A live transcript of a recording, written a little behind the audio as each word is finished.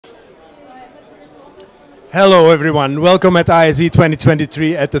Hello everyone, welcome at ISE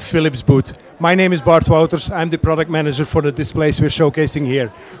 2023 at the Philips booth. My name is Bart Wouters, I'm the product manager for the displays we're showcasing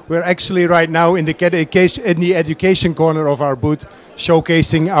here. We're actually right now in the education corner of our booth,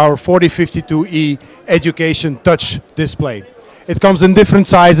 showcasing our 4052E education touch display. It comes in different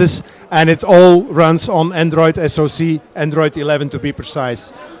sizes and it all runs on Android SoC, Android 11 to be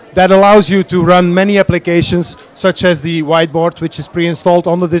precise. That allows you to run many applications such as the whiteboard, which is pre-installed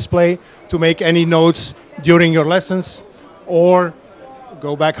on the display to make any notes during your lessons or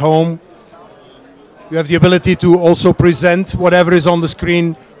go back home. You have the ability to also present whatever is on the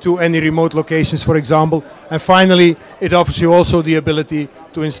screen to any remote locations, for example. And finally, it offers you also the ability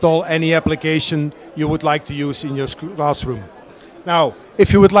to install any application you would like to use in your classroom. Now,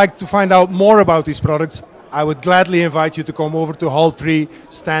 if you would like to find out more about these products, I would gladly invite you to come over to Hall 3,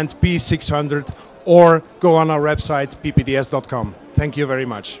 stand P600, or go on our website, ppds.com. Thank you very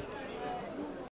much.